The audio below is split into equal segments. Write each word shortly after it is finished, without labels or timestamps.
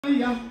Nang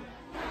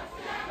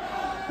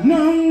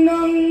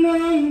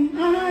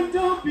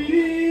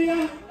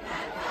Atopia.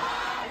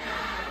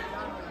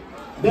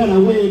 Then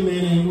away,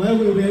 man. Where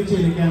we were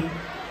chilling again.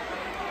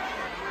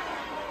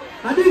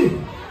 Adi,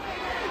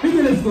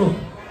 let's go.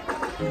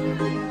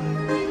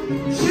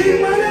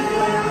 Shimala.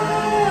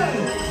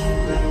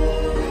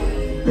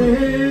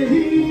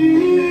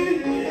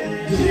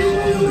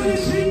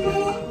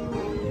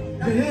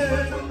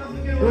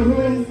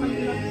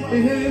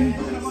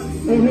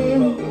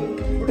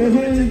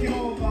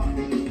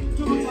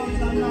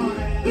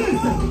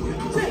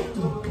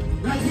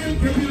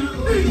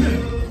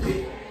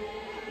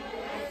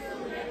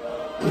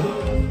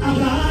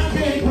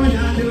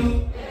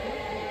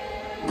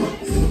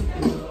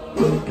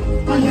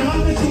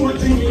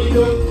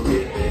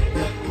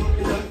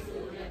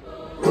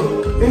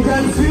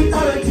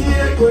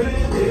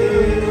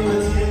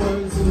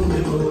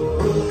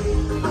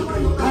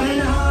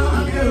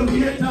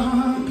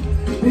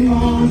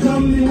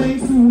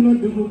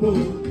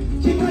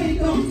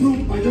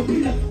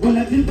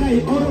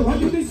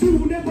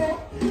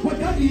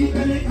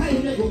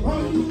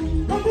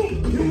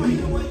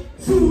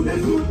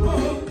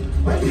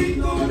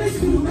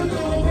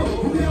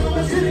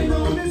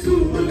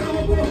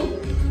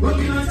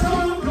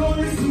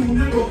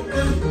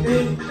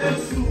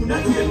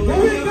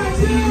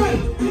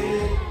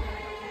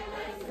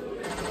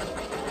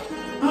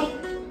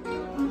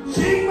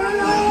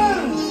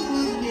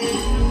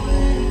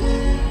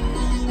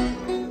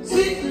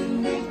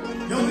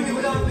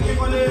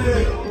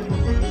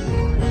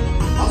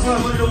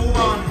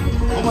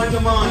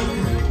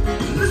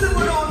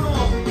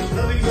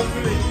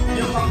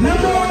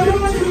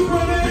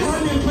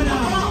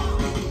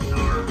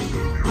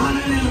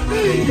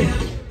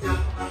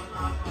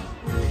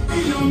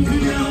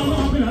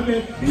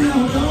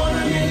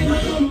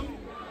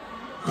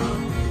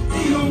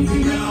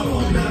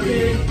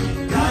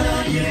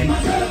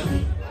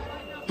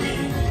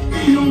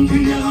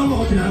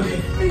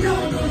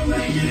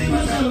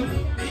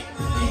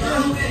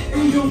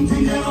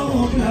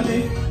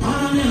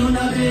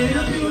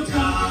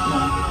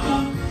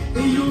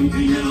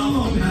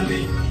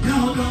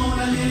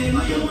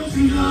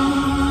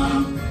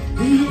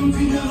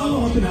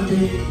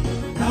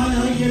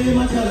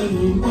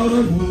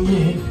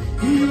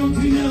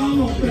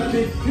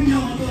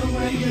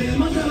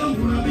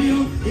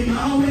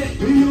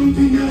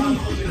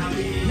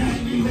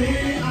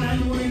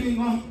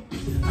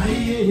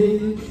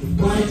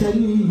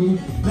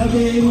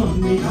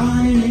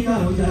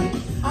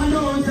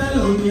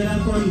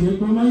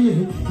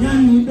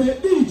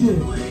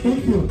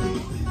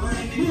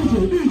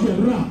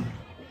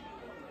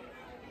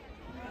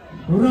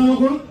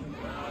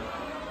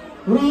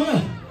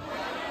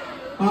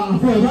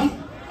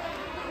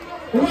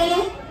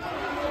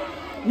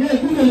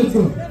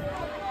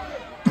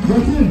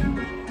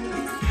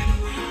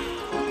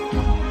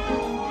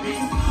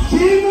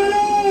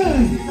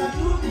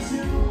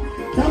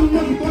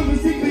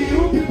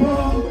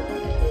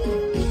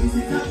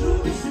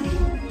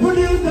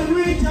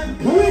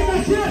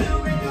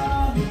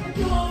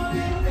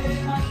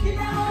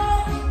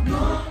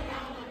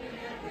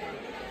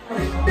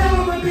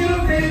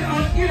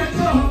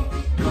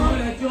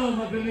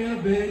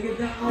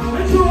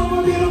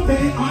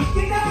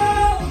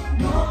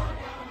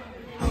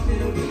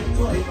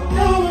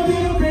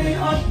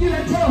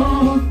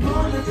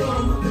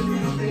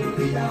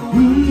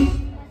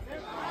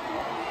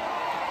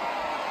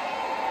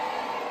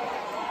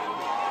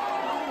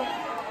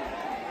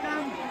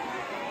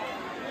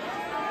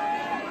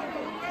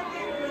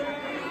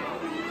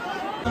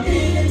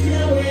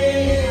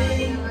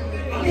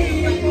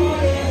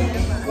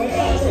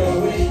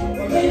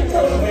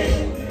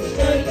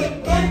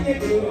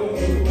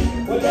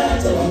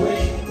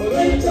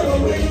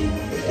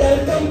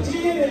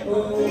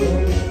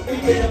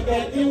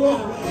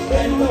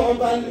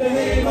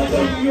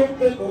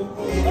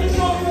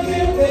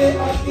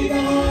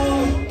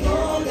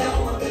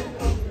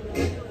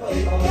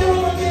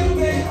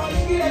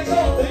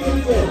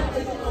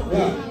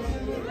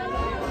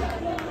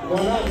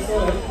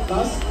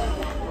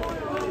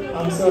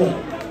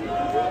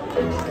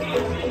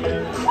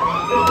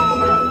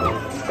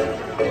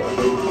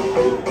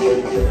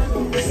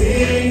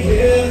 Sitting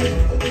here,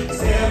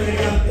 staring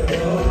at the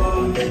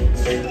road.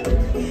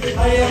 I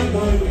am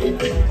going,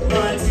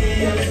 my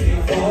tears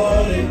keep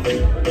falling.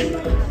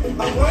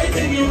 I'm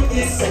writing you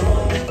this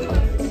song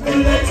to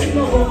let you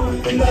know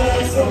that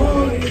I'm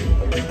sorry.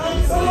 I'm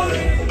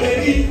sorry,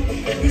 baby.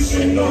 You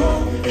should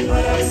know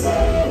that I'm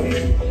sorry.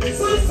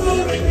 So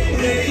sorry,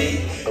 baby.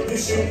 You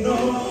should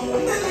know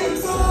that I'm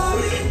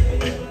sorry.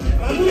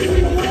 I'm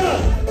losing the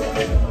love.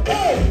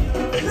 Hey,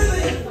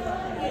 listen.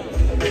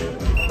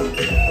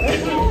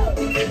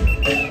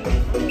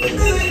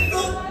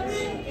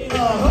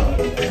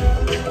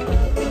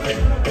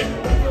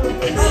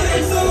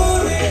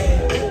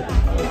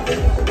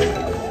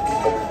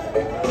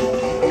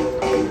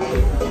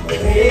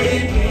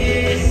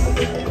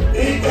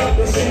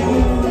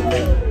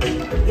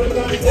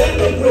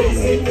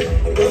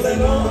 Because I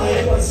know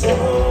I was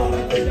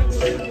wrong.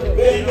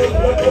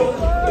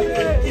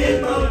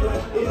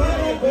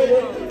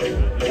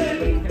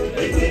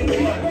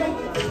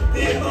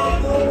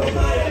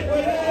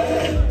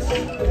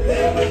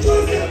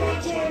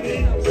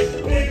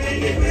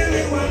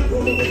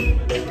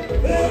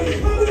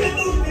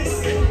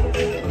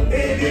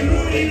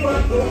 I'm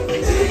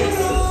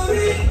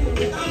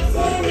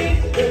sorry,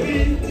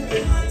 baby.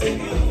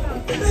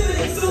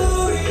 I'm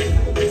sorry,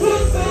 so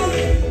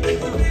sorry.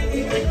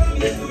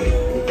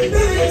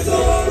 Baby, I'm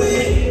sorry.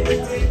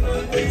 Take my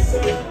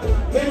pizza.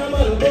 Then I'm a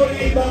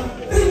Bolivar.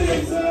 Baby,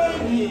 I'm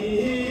sorry.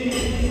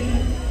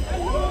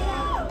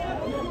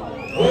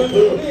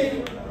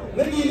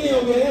 Let me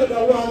know where the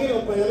wagon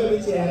of my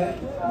chair.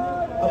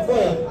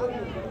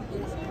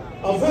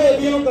 A fire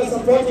beyond the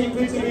supporting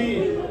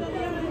pretty.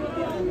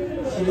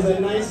 She's a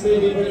nice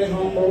lady, very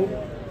humble,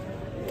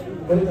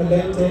 very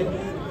talented.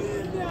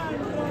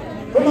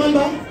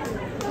 Commander,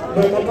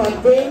 the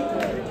Papa,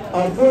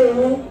 our foreign,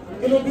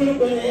 you know, you know,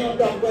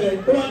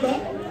 when Commander,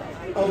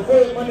 our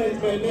foreign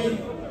management name,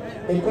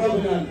 the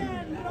covenant,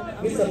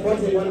 we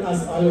supporting one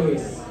as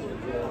always.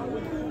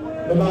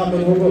 The Mama,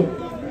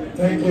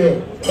 thank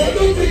you. I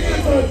don't think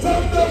it's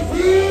a